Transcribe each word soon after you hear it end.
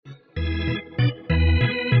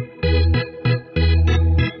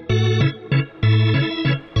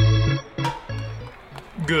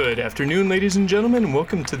afternoon, ladies and gentlemen, and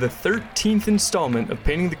welcome to the 13th installment of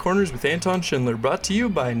Painting the Corners with Anton Schindler, brought to you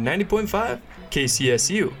by 90.5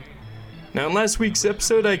 KCSU. Now, in last week's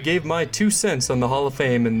episode, I gave my 2 cents on the Hall of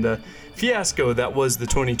Fame and the fiasco that was the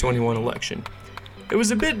 2021 election. It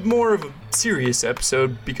was a bit more of a serious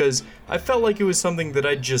episode because I felt like it was something that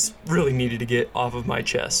I just really needed to get off of my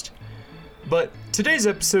chest. But today's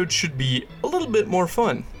episode should be a little bit more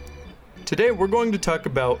fun. Today we're going to talk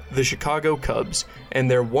about the Chicago Cubs and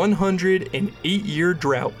their 108-year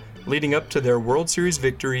drought leading up to their World Series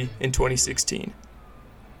victory in 2016.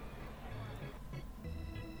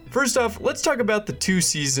 First off, let's talk about the 2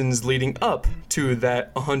 seasons leading up to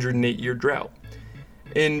that 108-year drought.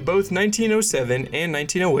 In both 1907 and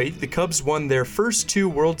 1908, the Cubs won their first 2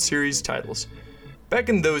 World Series titles. Back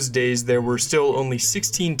in those days, there were still only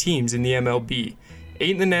 16 teams in the MLB,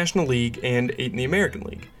 8 in the National League and 8 in the American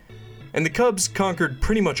League. And the Cubs conquered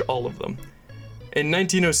pretty much all of them. In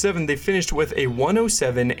 1907, they finished with a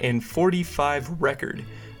 107-45 record,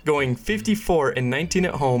 going 54-19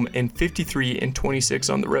 at home and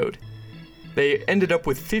 53-26 on the road. They ended up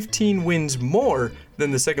with 15 wins more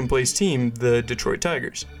than the second-place team, the Detroit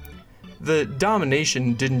Tigers. The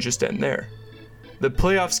domination didn't just end there. The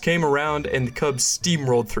playoffs came around and the Cubs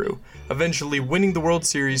steamrolled through, eventually winning the World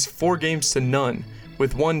Series 4-0,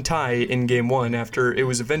 with 1 tie in Game 1 after it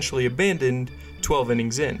was eventually abandoned 12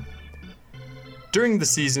 innings in. During the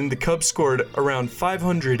season, the Cubs scored around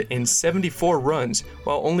 574 runs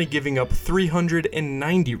while only giving up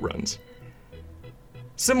 390 runs.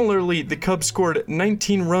 Similarly, the Cubs scored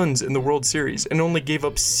 19 runs in the World Series and only gave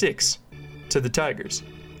up 6 to the Tigers.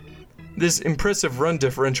 This impressive run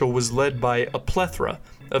differential was led by a plethora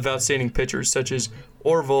of outstanding pitchers such as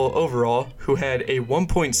Orville Overall, who had a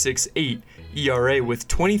 1.68 ERA with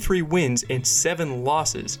 23 wins and 7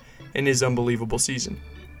 losses in his unbelievable season.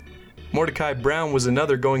 Mordecai Brown was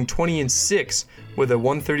another, going 20-6 with a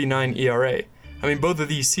 1.39 ERA. I mean, both of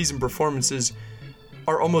these season performances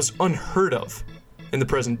are almost unheard of in the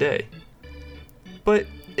present day. But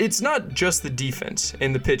it's not just the defense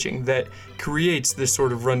and the pitching that creates this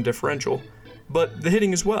sort of run differential, but the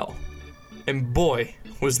hitting as well. And boy,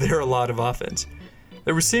 was there a lot of offense.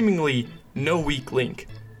 There was seemingly no weak link,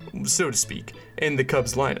 so to speak, in the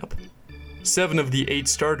Cubs lineup. 7 of the 8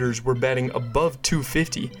 starters were batting above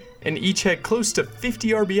 250, and each had close to 50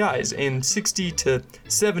 RBIs and 60 to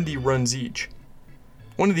 70 runs each.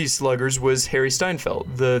 One of these sluggers was Harry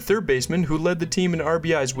Steinfeld, the third baseman who led the team in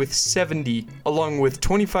RBIs with 70, along with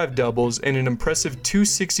 25 doubles and an impressive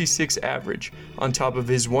 266 average on top of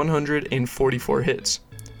his 144 hits.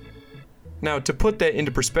 Now, to put that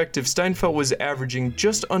into perspective, Steinfeld was averaging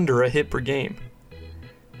just under a hit per game.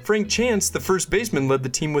 Frank Chance, the first baseman, led the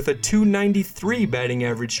team with a 293 batting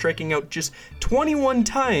average, striking out just 21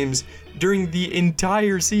 times during the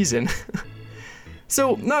entire season.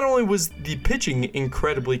 So, not only was the pitching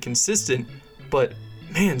incredibly consistent, but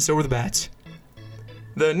man, so were the bats.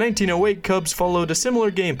 The 1908 Cubs followed a similar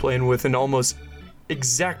game plan with an almost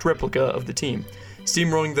exact replica of the team,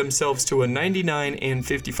 steamrolling themselves to a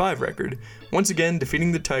 99-55 record, once again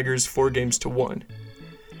defeating the Tigers 4-1.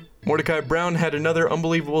 Mordecai Brown had another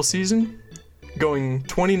unbelievable season, going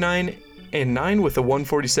 29-9 with a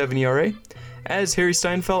 1.47 ERA, as Harry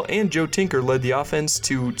Steinfeld and Joe Tinker led the offense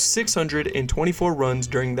to 624 runs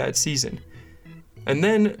during that season. And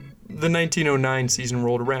then the 1909 season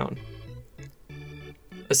rolled around.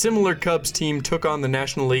 A similar Cubs team took on the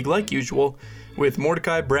National League like usual, with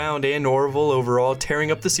Mordecai Brown and Orville Overall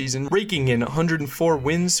tearing up the season, raking in 104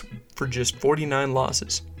 wins for just 49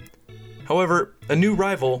 losses. However, a new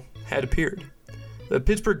rival had appeared. The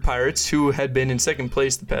Pittsburgh Pirates, who had been in second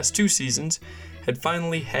place the past 2 seasons, had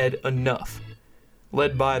finally had enough.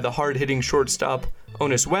 Led by the hard-hitting shortstop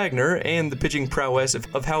Honus Wagner and the pitching prowess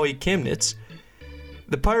of Howie Kamnitz,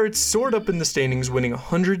 the Pirates soared up in the standings, winning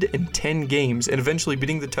 110 games and eventually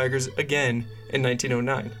beating the Tigers again in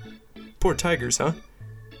 1909. Poor Tigers, huh?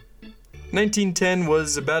 1910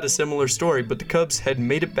 was about a similar story, but the Cubs had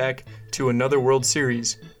made it back to another World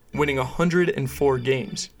Series, winning 104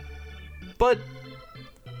 games. But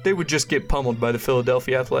they would just get pummeled by the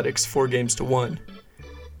Philadelphia Athletics 4-1.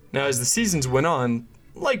 Now, as the seasons went on,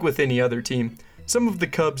 like with any other team, some of the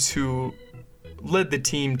Cubs who led the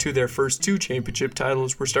team to their first 2 championship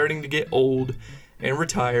titles were starting to get old and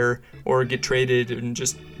retire or get traded and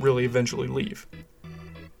just really eventually leave.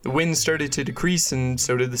 The wins started to decrease, and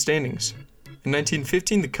so did the standings. In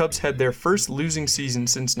 1915, the Cubs had their first losing season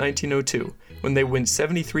since 1902, when they went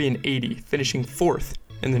 73-80, finishing 4th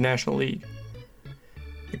in the National League.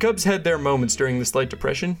 The Cubs had their moments during the slight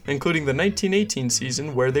depression, including the 1918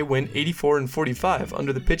 season where they went 84-45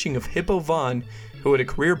 under the pitching of Hippo Vaughn who had a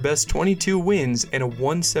career-best 22 wins and a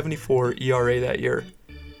 1.74 ERA that year.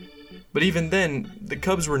 But even then, the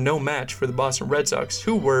Cubs were no match for the Boston Red Sox,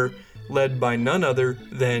 who were led by none other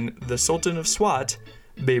than the Sultan of SWAT,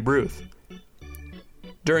 Babe Ruth.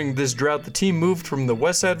 During this drought, the team moved from the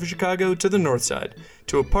west side of Chicago to the north side,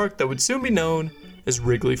 to a park that would soon be known as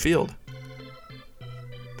Wrigley Field.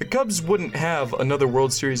 The Cubs wouldn't have another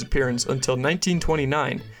World Series appearance until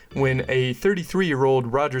 1929, when a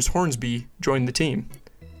 33-year-old Rogers Hornsby joined the team.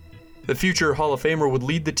 The future Hall of Famer would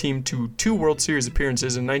lead the team to 2 World Series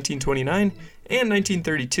appearances in 1929 and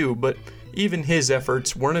 1932, but even his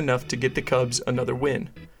efforts weren't enough to get the Cubs another win.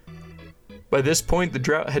 By this point, the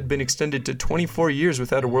drought had been extended to 24 years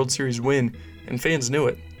without a World Series win, and fans knew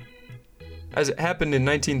it. As it happened in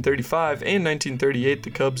 1935 and 1938, the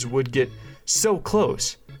Cubs would get so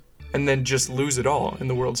close, and then just lose it all in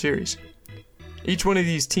the World Series. Each one of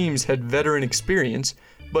these teams had veteran experience,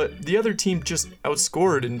 but the other team just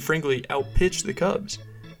outscored and frankly outpitched the Cubs.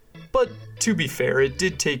 But to be fair, it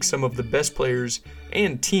did take some of the best players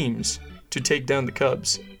and teams to take down the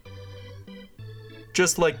Cubs.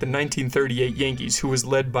 Just like the 1938 Yankees, who was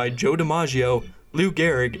led by Joe DiMaggio, Lou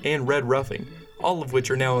Gehrig, and Red Ruffing, all of which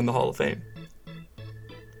are now in the Hall of Fame.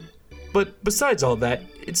 But besides all that,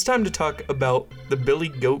 it's time to talk about the Billy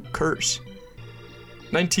Goat curse.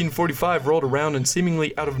 1945 rolled around and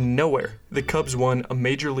seemingly out of nowhere, the Cubs won a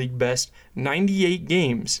Major League best 98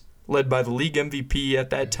 games, led by the league MVP at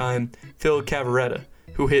that time, Phil Cavarretta,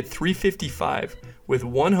 who hit .355 with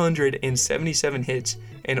 177 hits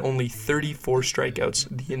and only 34 strikeouts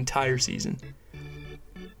the entire season.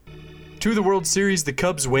 To the World Series, the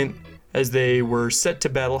Cubs went as they were set to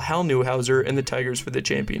battle Hal Newhouser and the Tigers for the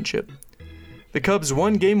championship. The Cubs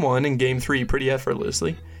won Game 1 and Game 3 pretty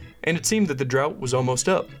effortlessly, and it seemed that the drought was almost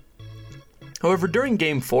up. However, during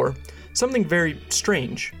Game 4, something very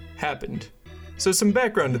strange happened. So some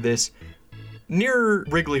background to this. Near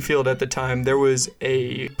Wrigley Field at the time, there was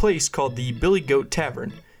a place called the Billy Goat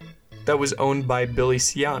Tavern that was owned by Billy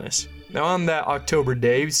Sianis. Now on that October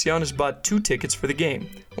day, Sianis bought 2 tickets for the game,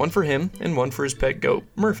 one for him and one for his pet goat,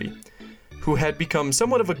 Murphy, who had become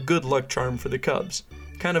somewhat of a good luck charm for the Cubs,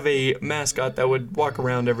 kind of a mascot that would walk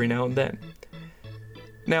around every now and then.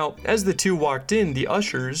 Now, as the two walked in, the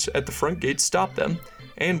ushers at the front gate stopped them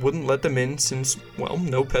and wouldn't let them in since, well,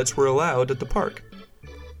 no pets were allowed at the park.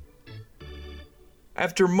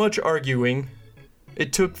 After much arguing,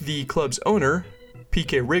 it took the club's owner,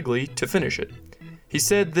 P.K. Wrigley, to finish it. He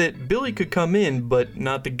said that Billy could come in, but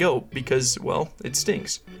not the goat because, well, it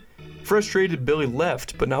stinks. Frustrated, Billy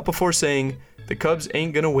left, but not before saying, "The Cubs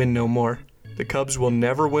ain't gonna win no more. The Cubs will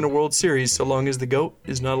never win a World Series so long as the goat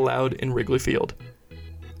is not allowed in Wrigley Field."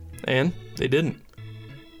 And they didn't.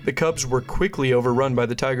 The Cubs were quickly overrun by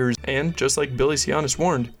the Tigers, and just like Billy Sianis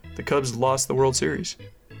warned, the Cubs lost the World Series.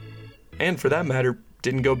 And for that matter,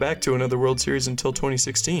 didn't go back to another World Series until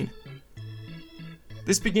 2016.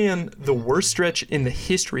 This began the worst stretch in the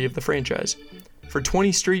history of the franchise. For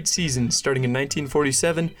 20 straight seasons, starting in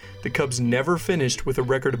 1947, the Cubs never finished with a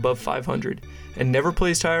record above 500, and never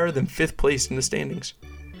placed higher than 5th place in the standings.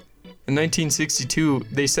 In 1962,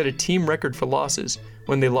 they set a team record for losses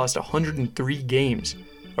when they lost 103 games,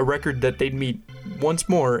 a record that they'd meet once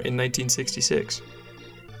more in 1966.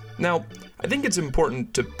 Now, I think it's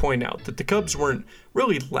important to point out that the Cubs weren't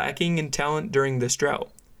really lacking in talent during this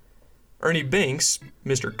drought. Ernie Banks,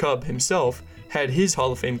 Mr. Cub himself, had his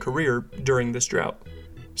Hall of Fame career during this drought.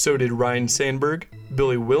 So did Ryne Sandberg,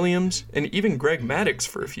 Billy Williams, and even Greg Maddux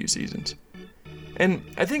for a few seasons. And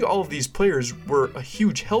I think all of these players were a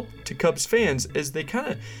huge help to Cubs fans as they kind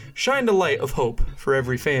of shined a light of hope for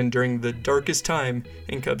every fan during the darkest time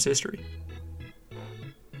in Cubs history.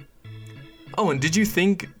 Oh, and did you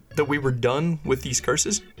think that we were done with these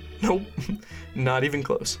curses? Nope, not even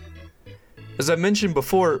close. As I mentioned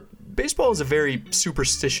before, baseball is a very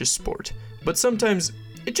superstitious sport, but sometimes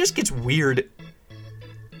it just gets weird.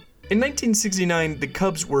 In 1969, the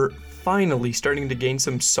Cubs were finally starting to gain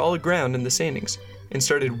some solid ground in the standings and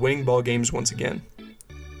started winning ball games once again.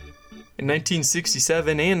 In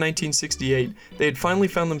 1967 and 1968, they had finally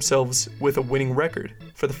found themselves with a winning record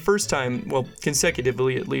for the first time, well,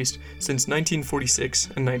 consecutively at least, since 1946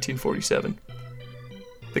 and 1947.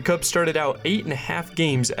 The Cubs started out 8.5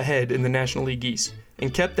 games ahead in the National League East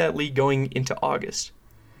and kept that lead going into August.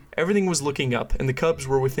 Everything was looking up, and the Cubs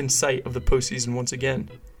were within sight of the postseason once again.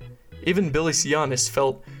 Even Billy Sianis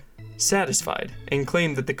felt satisfied and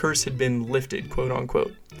claimed that the curse had been lifted,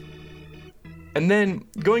 quote-unquote. And then,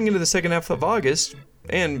 going into the second half of August,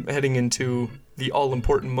 and heading into the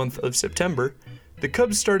all-important month of September, the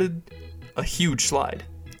Cubs started a huge slide.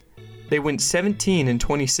 They went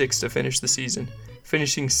 17-26 to finish the season,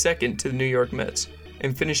 finishing second to the New York Mets,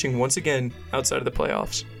 and finishing once again outside of the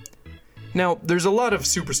playoffs. Now, there's a lot of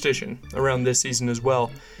superstition around this season as well,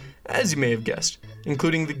 as you may have guessed,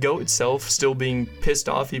 including the GOAT itself still being pissed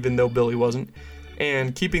off even though Billy wasn't,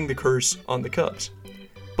 and keeping the curse on the Cubs.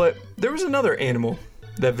 But there was another animal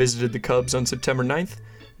that visited the Cubs on September 9th,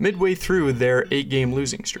 midway through their 8-game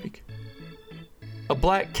losing streak. A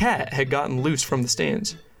black cat had gotten loose from the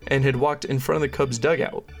stands and had walked in front of the Cubs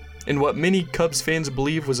dugout, in what many Cubs fans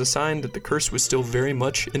believe was a sign that the curse was still very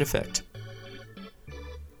much in effect.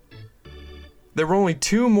 There were only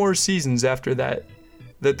 2 more seasons after that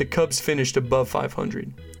the Cubs finished above 500,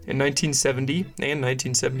 in 1970 and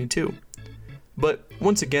 1972. But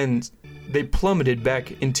once again, they plummeted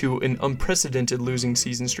back into an unprecedented losing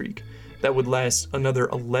season streak that would last another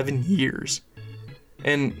 11 years.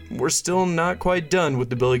 And we're still not quite done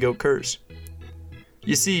with the Billy Goat curse.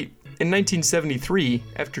 You see, in 1973,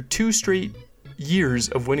 after 2 straight years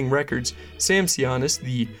of winning records, Sam Sionis,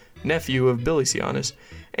 the nephew of Billy Sionis,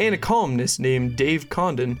 and a columnist named Dave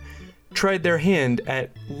Condon tried their hand at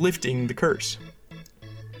lifting the curse.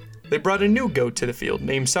 They brought a new goat to the field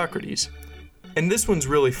named Socrates. And this one's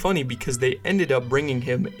really funny because they ended up bringing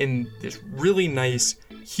him in this really nice,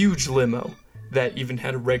 huge limo that even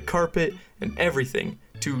had a red carpet and everything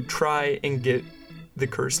to try and get the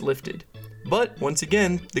curse lifted. But once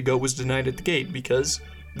again, the goat was denied at the gate because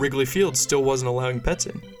Wrigley Field still wasn't allowing pets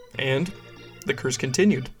in. And the curse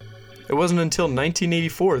continued. It wasn't until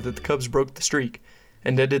 1984 that the Cubs broke the streak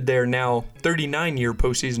and ended their now 39-year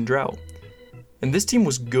postseason drought. And this team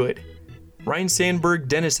was good. Ryne Sandberg,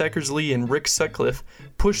 Dennis Eckersley, and Rick Sutcliffe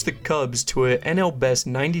pushed the Cubs to a NL Best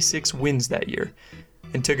 96 wins that year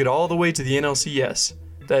and took it all the way to the NLCS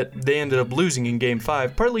that they ended up losing in Game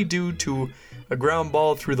 5, partly due to a ground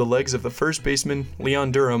ball through the legs of the first baseman,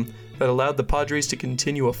 Leon Durham, that allowed the Padres to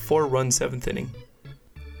continue a 4-run 7th inning.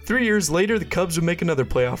 3 years later, the Cubs would make another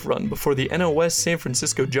playoff run before the NL West San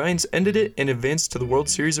Francisco Giants ended it and advanced to the World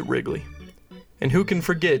Series at Wrigley. And who can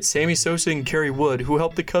forget Sammy Sosa and Kerry Wood, who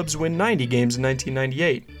helped the Cubs win 90 games in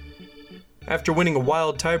 1998. After winning a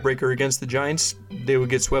wild tiebreaker against the Giants, they would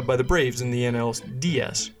get swept by the Braves in the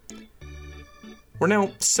NLDS. We're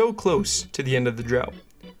now so close to the end of the drought.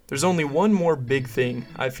 There's only one more big thing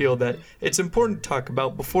I feel that it's important to talk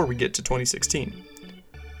about before we get to 2016.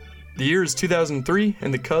 The year is 2003,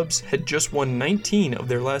 and the Cubs had just won 19 of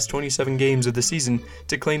their last 27 games of the season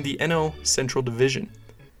to claim the NL Central Division.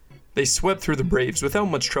 They swept through the Braves without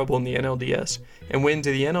much trouble in the NLDS and went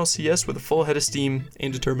into the NLCS with a full head of steam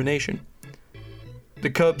and determination. The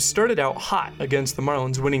Cubs started out hot against the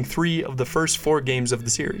Marlins, winning 3 of the first 4 games of the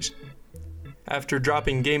series. After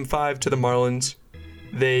dropping Game 5 to the Marlins,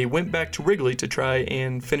 they went back to Wrigley to try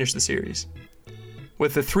and finish the series.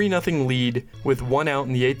 With a 3-0 lead with 1 out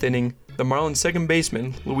in the 8th inning, the Marlins second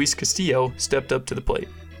baseman, Luis Castillo, stepped up to the plate.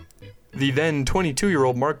 The then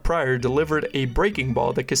 22-year-old Mark Prior delivered a breaking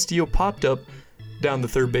ball that Castillo popped up down the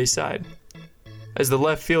third base side. As the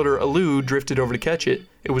left fielder Alou drifted over to catch it,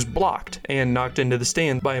 it was blocked and knocked into the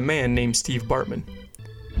stand by a man named Steve Bartman.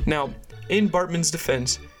 Now, in Bartman's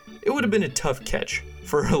defense, it would have been a tough catch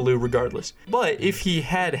for Alou regardless, but if he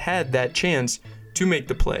had had that chance to make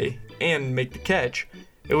the play and make the catch,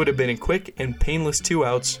 it would have been a quick and painless 2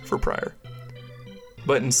 outs for Prior.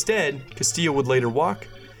 But instead, Castillo would later walk,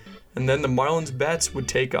 and then the Marlins bats would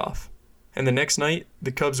take off. And the next night,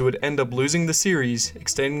 the Cubs would end up losing the series,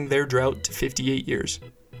 extending their drought to 58 years.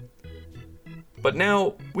 But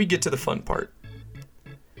now, we get to the fun part.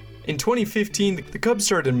 In 2015, the Cubs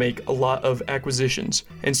started to make a lot of acquisitions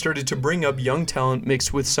and started to bring up young talent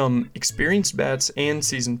mixed with some experienced bats and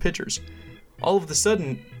seasoned pitchers. All of a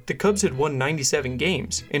sudden, the Cubs had won 97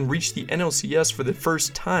 games and reached the NLCS for the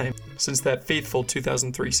first time since that faithful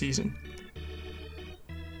 2003 season.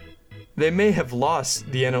 They may have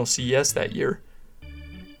lost the NLCS that year,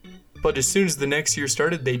 but as soon as the next year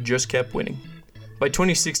started, they just kept winning. By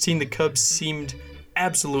 2016, the Cubs seemed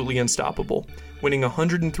absolutely unstoppable, winning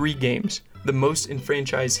 103 games, the most in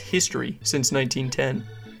franchise history since 1910.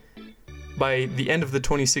 By the end of the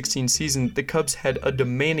 2016 season, the Cubs had a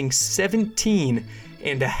demanding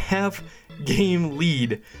 17.5 game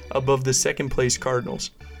lead above the second-place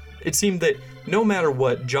Cardinals. It seemed that no matter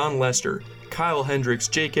what John Lester, Kyle Hendricks,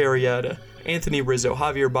 Jake Arrieta, Anthony Rizzo,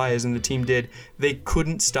 Javier Baez, and the team did, they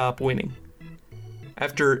couldn't stop winning.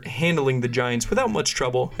 After handling the Giants without much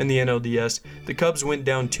trouble in the NLDS, the Cubs went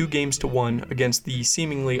down 2-1 against the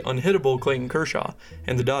seemingly unhittable Clayton Kershaw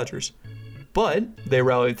and the Dodgers. But they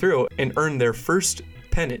rallied through and earned their first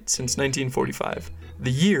pennant since 1945,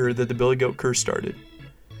 the year that the Billy Goat curse started.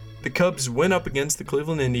 The Cubs went up against the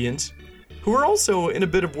Cleveland Indians, who were also in a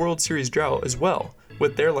bit of World Series drought as well,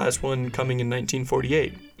 with their last one coming in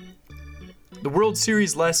 1948. The World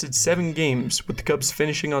Series lasted 7 games, with the Cubs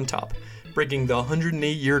finishing on top, breaking the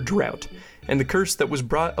 108-year drought, and the curse that was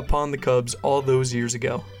brought upon the Cubs all those years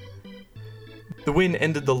ago. The win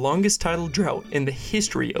ended the longest title drought in the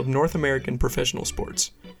history of North American professional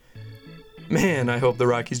sports. Man, I hope the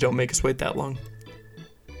Rockies don't make us wait that long.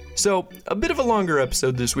 So, a bit of a longer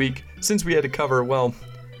episode this week, since we had to cover, well,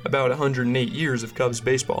 about 108 years of Cubs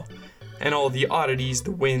baseball, and all the oddities,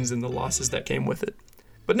 the wins, and the losses that came with it.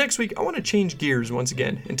 But next week, I want to change gears once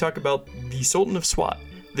again and talk about the Sultan of SWAT,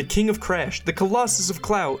 the King of Crash, the Colossus of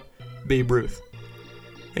Clout, Babe Ruth.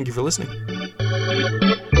 Thank you for listening.